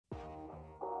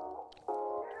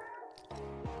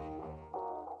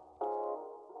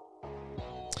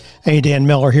Hey, Dan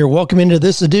Miller here. Welcome into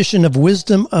this edition of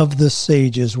Wisdom of the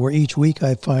Sages, where each week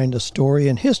I find a story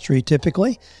in history,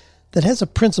 typically, that has a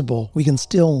principle we can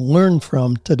still learn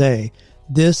from today.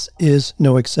 This is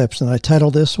no exception. I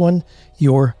titled this one,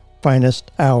 Your Finest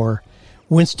Hour.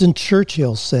 Winston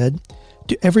Churchill said,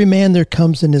 "To every man there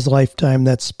comes in his lifetime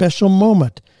that special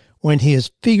moment when he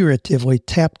is figuratively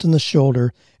tapped on the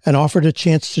shoulder and offered a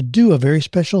chance to do a very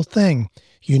special thing,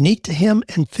 unique to him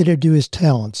and fitted to his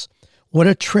talents. What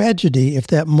a tragedy if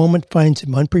that moment finds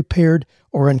him unprepared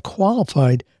or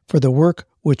unqualified for the work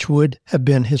which would have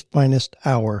been his finest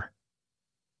hour."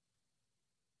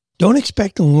 Don't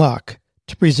expect luck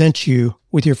to present you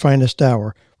with your finest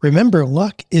hour. Remember,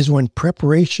 luck is when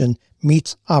preparation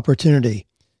meets opportunity.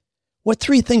 What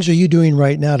 3 things are you doing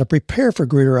right now to prepare for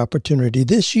greater opportunity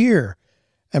this year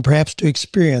and perhaps to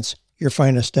experience your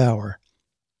finest hour?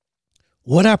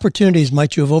 What opportunities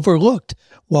might you have overlooked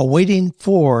while waiting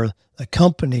for the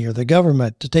company or the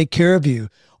government to take care of you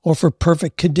or for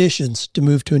perfect conditions to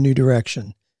move to a new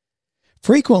direction?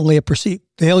 Frequently, a perceived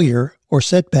failure or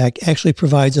setback actually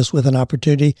provides us with an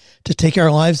opportunity to take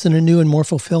our lives in a new and more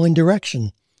fulfilling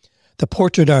direction. The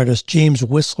portrait artist James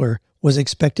Whistler was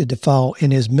expected to follow in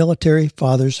his military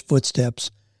father's footsteps.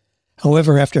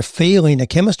 However, after failing a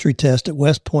chemistry test at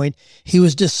West Point, he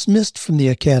was dismissed from the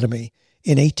academy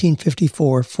in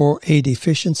 1854 for a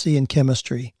deficiency in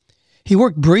chemistry. He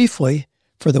worked briefly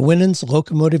for the Winans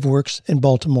Locomotive Works in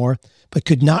Baltimore, but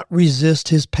could not resist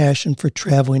his passion for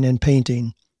traveling and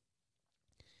painting.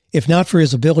 If not for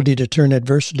his ability to turn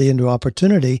adversity into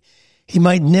opportunity, he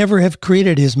might never have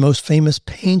created his most famous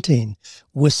painting,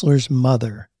 Whistler's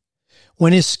Mother.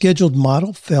 When his scheduled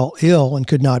model fell ill and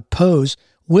could not pose,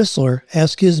 Whistler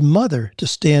asked his mother to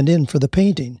stand in for the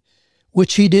painting,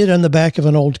 which he did on the back of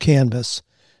an old canvas.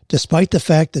 Despite the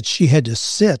fact that she had to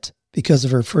sit because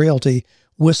of her frailty,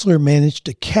 Whistler managed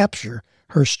to capture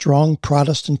her strong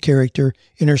Protestant character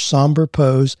in her somber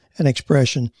pose and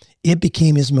expression. It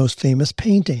became his most famous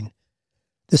painting.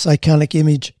 This iconic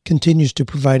image continues to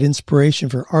provide inspiration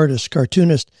for artists,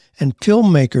 cartoonists, and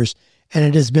filmmakers, and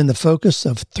it has been the focus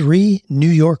of 3 New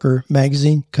Yorker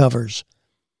magazine covers.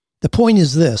 The point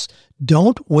is this: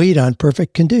 don't wait on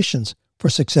perfect conditions for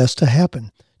success to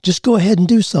happen. Just go ahead and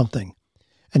do something.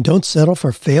 And don't settle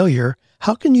for failure.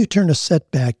 How can you turn a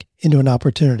setback into an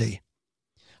opportunity?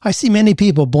 I see many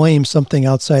people blame something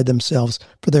outside themselves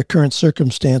for their current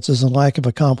circumstances and lack of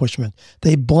accomplishment.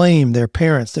 They blame their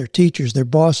parents, their teachers, their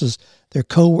bosses, their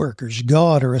coworkers,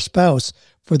 God, or a spouse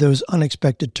for those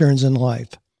unexpected turns in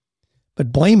life.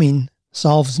 But blaming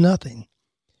solves nothing.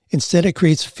 Instead, it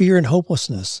creates fear and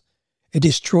hopelessness. It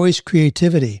destroys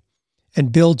creativity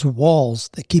and builds walls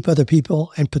that keep other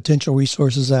people and potential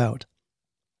resources out.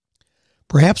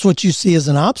 Perhaps what you see as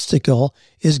an obstacle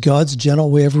is God's gentle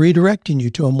way of redirecting you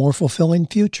to a more fulfilling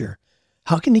future.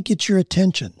 How can He get your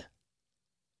attention?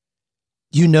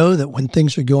 You know that when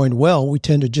things are going well, we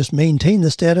tend to just maintain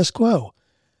the status quo.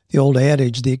 The old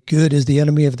adage, the good is the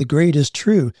enemy of the great, is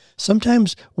true.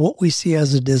 Sometimes what we see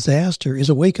as a disaster is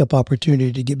a wake-up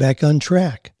opportunity to get back on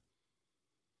track.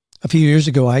 A few years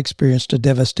ago, I experienced a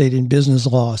devastating business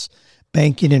loss.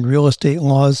 Banking and real estate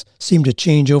laws seemed to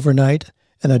change overnight,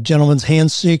 and a gentleman's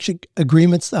handshake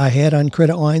agreements I had on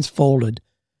credit lines folded.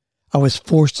 I was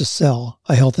forced to sell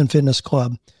a health and fitness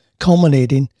club,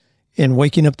 culminating in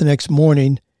waking up the next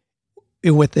morning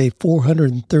with a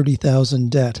 $430,000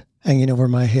 debt hanging over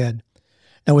my head.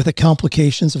 Now, with the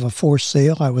complications of a forced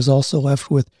sale, I was also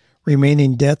left with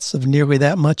remaining debts of nearly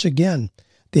that much again.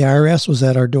 The IRS was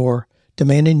at our door,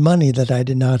 demanding money that I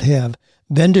did not have.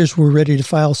 Vendors were ready to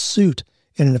file suit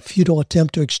in a futile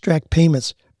attempt to extract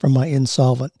payments from my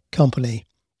insolvent company.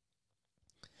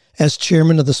 As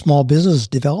chairman of the Small Business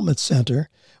Development Center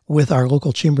with our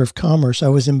local Chamber of Commerce, I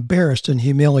was embarrassed and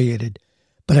humiliated,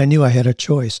 but I knew I had a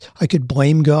choice. I could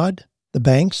blame God, the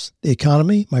banks, the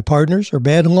economy, my partners, or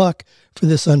bad luck for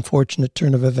this unfortunate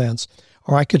turn of events,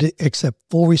 or I could accept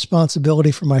full responsibility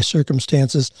for my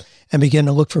circumstances and begin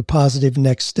to look for positive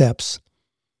next steps.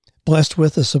 Blessed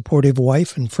with a supportive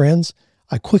wife and friends,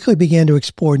 I quickly began to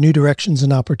explore new directions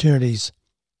and opportunities.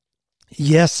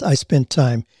 Yes, I spent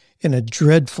time in a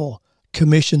dreadful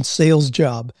commission sales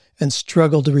job and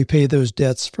struggled to repay those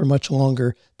debts for much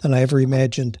longer than I ever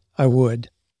imagined I would.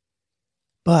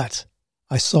 But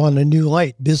I saw in a new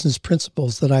light business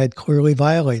principles that I had clearly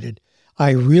violated. I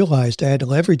realized I had to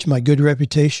leverage my good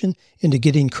reputation into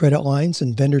getting credit lines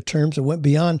and vendor terms that went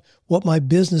beyond what my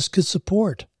business could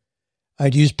support.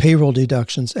 I'd use payroll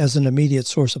deductions as an immediate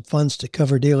source of funds to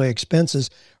cover daily expenses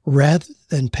rather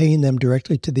than paying them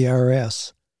directly to the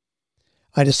IRS.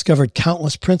 I discovered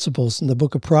countless principles in the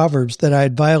book of Proverbs that I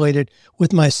had violated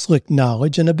with my slick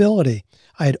knowledge and ability.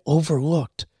 I had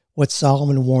overlooked what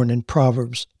Solomon warned in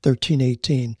Proverbs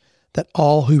 13:18, that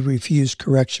all who refuse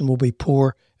correction will be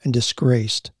poor and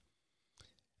disgraced.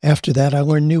 After that, I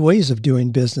learned new ways of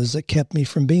doing business that kept me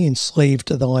from being slave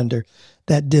to the lender.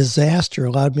 That disaster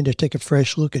allowed me to take a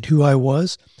fresh look at who I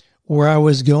was, where I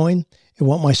was going, and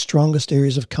what my strongest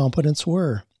areas of competence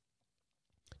were.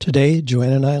 Today,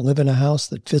 Joanna and I live in a house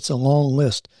that fits a long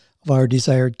list of our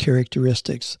desired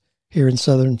characteristics here in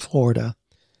Southern Florida.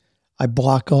 I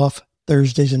block off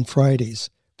Thursdays and Fridays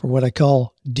for what I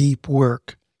call deep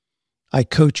work. I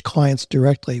coach clients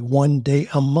directly one day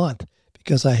a month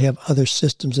because I have other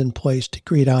systems in place to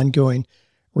create ongoing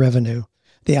revenue.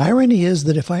 The irony is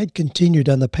that if I had continued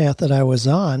on the path that I was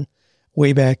on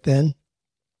way back then,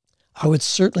 I would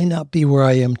certainly not be where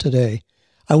I am today.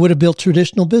 I would have built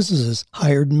traditional businesses,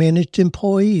 hired and managed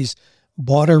employees,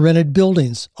 bought or rented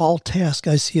buildings, all tasks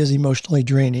I see as emotionally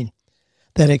draining.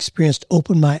 That experience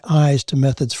opened my eyes to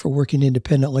methods for working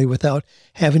independently without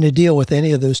having to deal with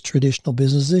any of those traditional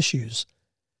business issues.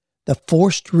 The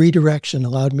forced redirection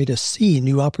allowed me to see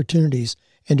new opportunities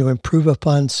and to improve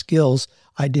upon skills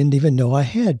I didn't even know I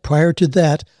had prior to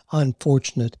that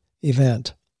unfortunate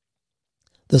event.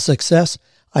 The success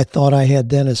I thought I had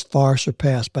then is far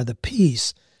surpassed by the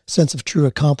peace, sense of true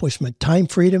accomplishment, time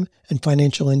freedom, and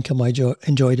financial income I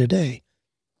enjoy today.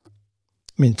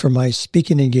 From my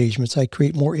speaking engagements, I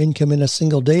create more income in a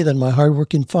single day than my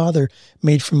hardworking father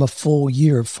made from a full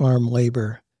year of farm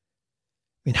labor.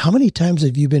 How many times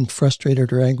have you been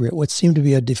frustrated or angry at what seemed to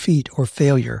be a defeat or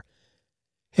failure?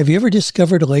 Have you ever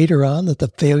discovered later on that the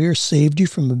failure saved you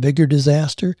from a bigger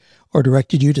disaster or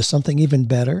directed you to something even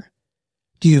better?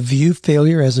 Do you view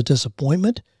failure as a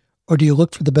disappointment, or do you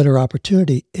look for the better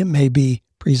opportunity it may be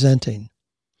presenting?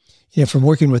 From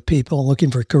working with people and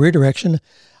looking for career direction,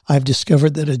 I've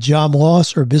discovered that a job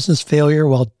loss or business failure,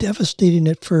 while devastating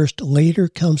at first, later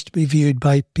comes to be viewed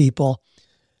by people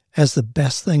as the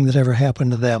best thing that ever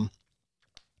happened to them.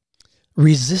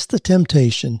 Resist the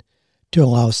temptation to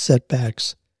allow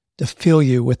setbacks to fill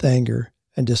you with anger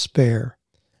and despair.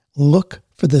 Look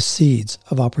for the seeds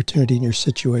of opportunity in your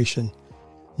situation.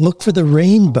 Look for the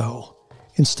rainbow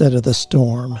instead of the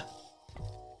storm.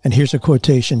 And here's a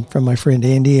quotation from my friend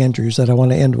Andy Andrews that I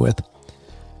want to end with.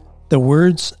 The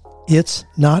words, "It's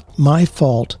not my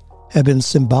fault," have been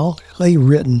symbolically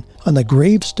written on the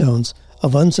gravestones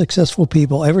of unsuccessful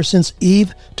people ever since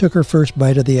Eve took her first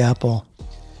bite of the apple.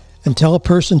 Until a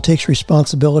person takes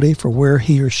responsibility for where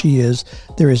he or she is,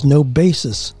 there is no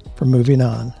basis for moving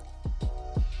on.